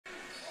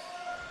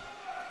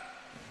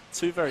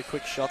Two very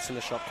quick shots in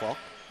the shot clock.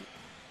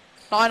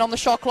 9 on the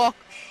shot clock.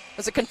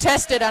 There's a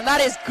contested, and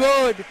that is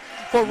good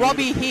for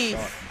Robbie Heath.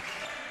 Shot.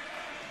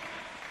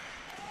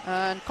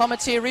 And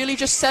Comets here really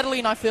just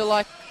settling, I feel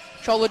like.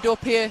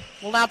 Choladup here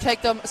will now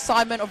take the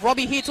assignment of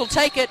Robbie Heath will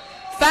take it.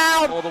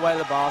 Fouled. All the way to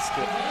the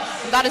basket.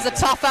 And that is a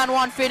tough and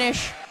one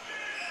finish.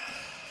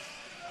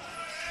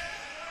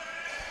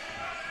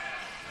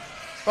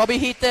 Robbie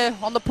Heath there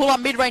on the pull-up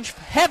mid-range,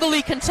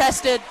 heavily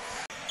contested.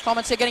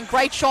 Comets here getting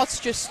great shots,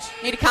 just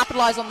need to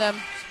capitalize on them.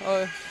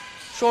 So,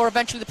 sure,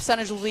 eventually the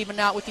percentage will even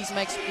out with these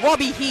makes.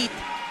 Robbie Heath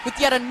with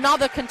yet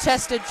another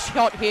contested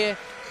shot here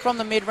from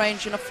the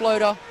mid-range in a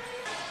floater.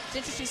 It's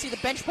interesting to see the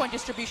bench point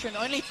distribution.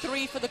 Only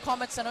 3 for the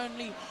Comets and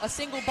only a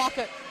single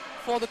bucket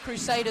for the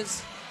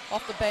Crusaders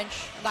off the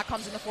bench. And that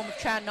comes in the form of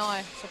Chan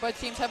Nai. So both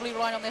teams heavily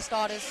relying on their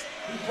starters.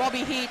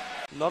 Robbie Heath.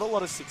 Not a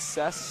lot of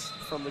success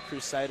from the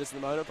Crusaders at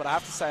the moment, but I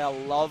have to say I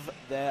love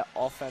their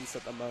offense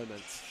at the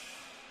moment.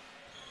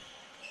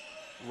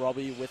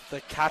 Robbie with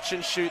the catch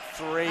and shoot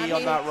 3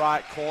 on that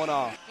right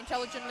corner.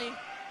 Intelligently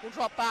will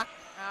drop back,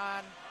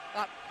 and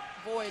that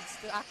voids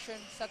the action.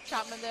 Seth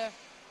Chapman there.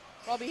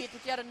 Robbie Heath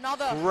with yet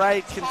another.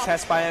 Great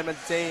contest by Emma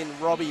Dean.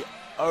 Robbie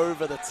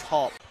over the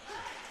top.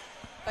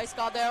 Face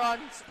guard there on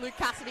Luke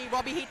Cassidy.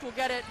 Robbie Heath will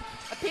get it.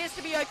 Appears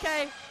to be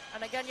okay.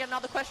 And again, yet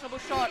another questionable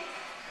shot.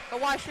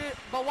 But why shoot?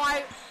 But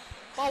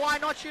why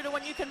not shoot it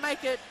when you can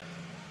make it?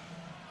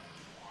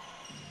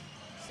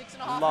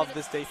 6.5 Love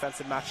minutes. this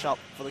defensive matchup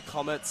for the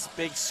Comets.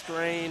 Big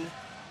screen.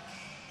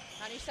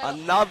 And he set up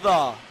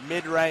Another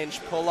mid-range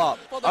pull-up.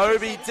 For the Obi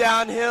Crusaders.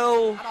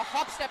 downhill. and a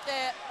hop step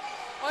there.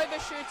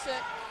 Overshoots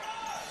it.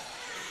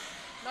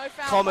 No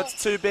foul. Comets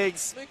ball. 2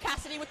 bigs. Luke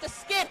Cassidy with the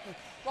skip.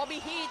 Robbie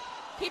Heath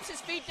keeps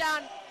his feet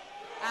down.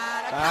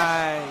 And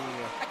Bang.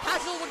 a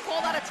casual would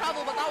call that a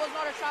travel, but that was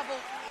not a travel.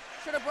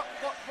 Should have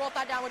brought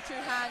that down with 2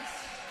 hands.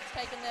 It's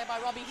taken there by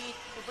Robbie Heath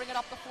to bring it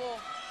up the floor.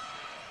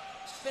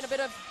 It's been a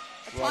bit of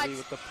a tight, Robbie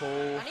with the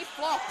pull. and he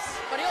flops,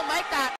 but he'll make that.